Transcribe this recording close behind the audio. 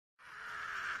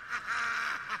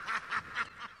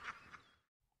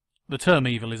The term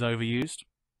evil is overused.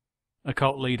 A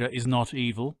cult leader is not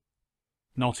evil,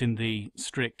 not in the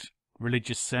strict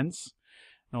religious sense,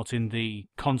 not in the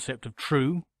concept of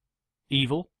true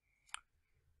evil.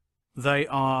 They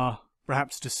are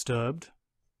perhaps disturbed,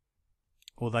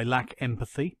 or they lack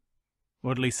empathy,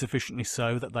 or at least sufficiently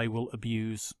so that they will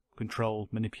abuse, control,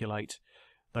 manipulate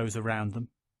those around them.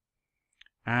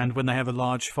 And when they have a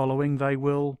large following, they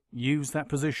will use that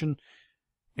position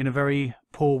in a very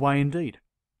poor way indeed.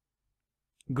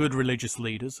 Good religious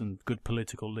leaders and good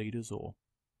political leaders, or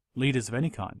leaders of any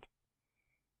kind,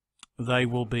 they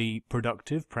will be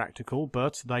productive, practical,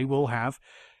 but they will have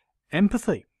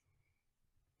empathy,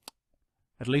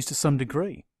 at least to some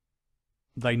degree.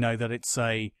 They know that it's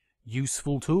a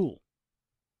useful tool,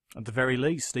 at the very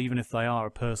least, even if they are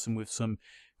a person with some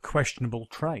questionable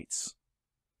traits.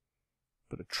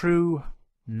 But a true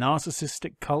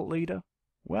narcissistic cult leader,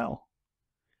 well,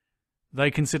 they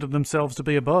consider themselves to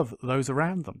be above those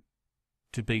around them,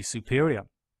 to be superior,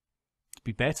 to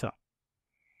be better.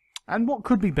 And what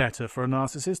could be better for a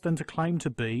narcissist than to claim to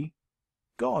be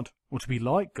God, or to be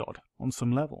like God on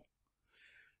some level?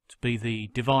 To be the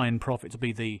divine prophet, to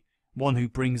be the one who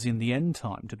brings in the end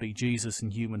time, to be Jesus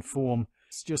in human form.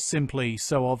 It's just simply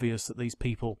so obvious that these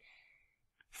people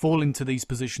fall into these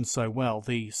positions so well.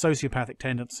 The sociopathic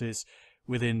tendencies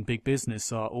within big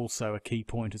business are also a key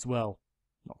point as well.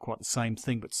 Not quite the same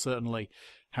thing, but certainly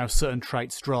how certain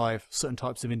traits drive certain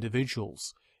types of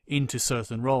individuals into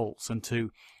certain roles and to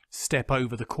step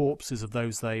over the corpses of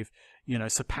those they've,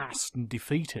 surpassed and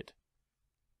defeated.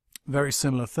 Very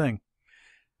similar thing.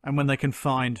 And when they can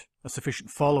find a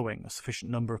sufficient following, a sufficient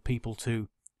number of people to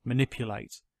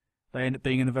manipulate, they end up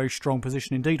being in a very strong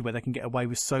position indeed, where they can get away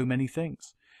with so many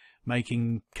things.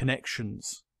 Making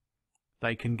connections.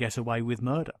 They can get away with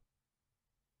murder.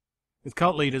 With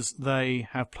cult leaders, they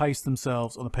have placed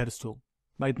themselves on a pedestal,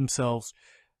 made themselves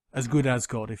as good as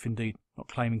God, if indeed not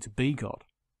claiming to be God.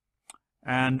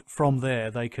 And from there,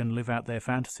 they can live out their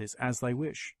fantasies as they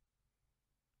wish.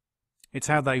 It's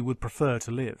how they would prefer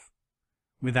to live,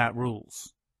 without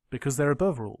rules, because they're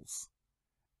above rules.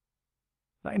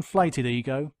 That inflated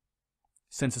ego,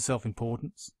 sense of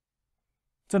self-importance,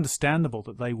 it's understandable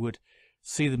that they would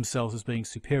see themselves as being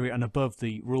superior and above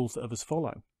the rules that others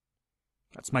follow.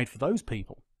 That's made for those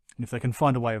people. And if they can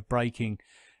find a way of breaking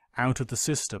out of the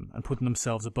system and putting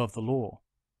themselves above the law,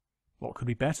 what could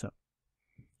be better?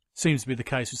 Seems to be the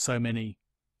case with so many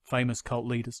famous cult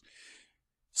leaders.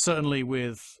 Certainly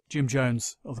with Jim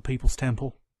Jones of the People's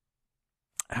Temple,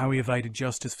 how he evaded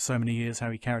justice for so many years,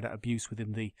 how he carried out abuse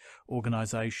within the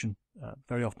organisation,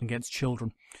 very often against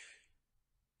children.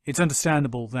 It's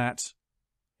understandable that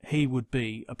he would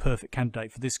be a perfect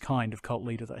candidate for this kind of cult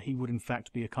leader, that he would in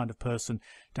fact be a kind of person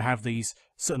to have these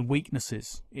certain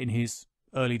weaknesses in his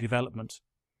early development.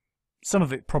 Some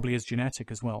of it probably is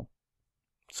genetic as well.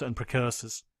 Certain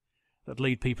precursors that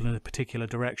lead people in a particular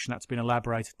direction. That's been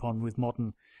elaborated upon with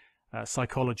modern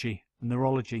psychology and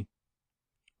neurology,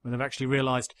 when they've actually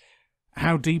realised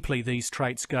how deeply these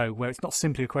traits go, where it's not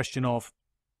simply a question of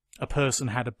a person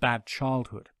had a bad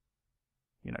childhood.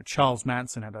 Charles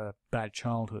Manson had a bad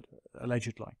childhood,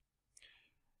 allegedly.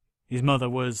 His mother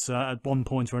was, at one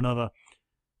point or another,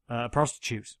 a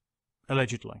prostitute,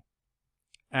 allegedly.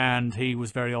 And he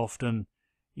was very often,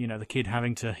 the kid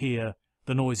having to hear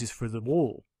the noises through the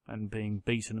wall and being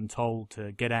beaten and told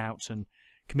to get out and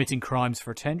committing crimes for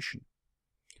attention.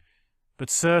 But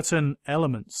certain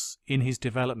elements in his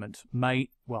development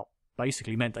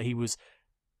basically meant that he was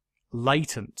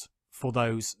latent for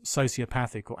those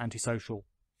sociopathic or antisocial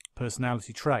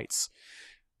personality traits.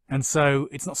 And so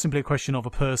it's not simply a question of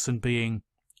a person being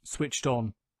switched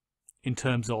on in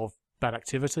terms of bad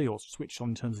activity or switched on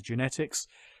in terms of genetics.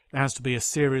 There has to be a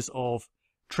series of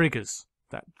triggers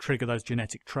that trigger those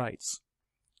genetic traits.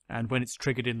 And when it's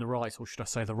triggered in the right, or should I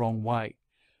say the wrong way,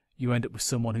 you end up with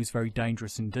someone who's very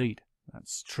dangerous indeed.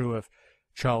 That's true of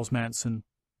Charles Manson,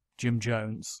 Jim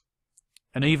Jones,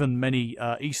 and even many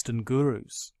Eastern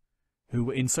gurus who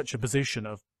were in such a position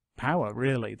of power,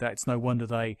 really, that it's no wonder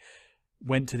they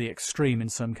went to the extreme in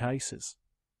some cases.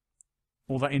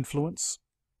 All that influence,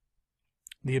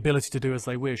 the ability to do as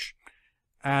they wish,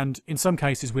 and in some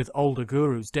cases with older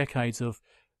gurus, decades of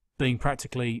being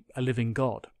practically a living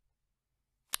god.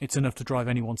 It's enough to drive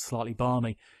anyone slightly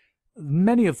balmy.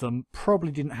 Many of them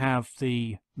probably didn't have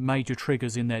the major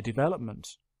triggers in their development,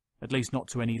 at least not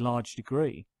to any large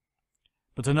degree.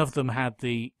 But enough of them had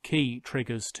the key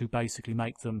triggers to basically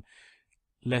make them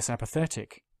less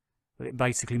apathetic, that it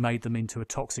basically made them into a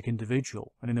toxic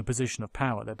individual, and in a position of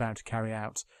power they're bound to carry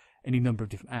out any number of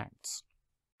different acts.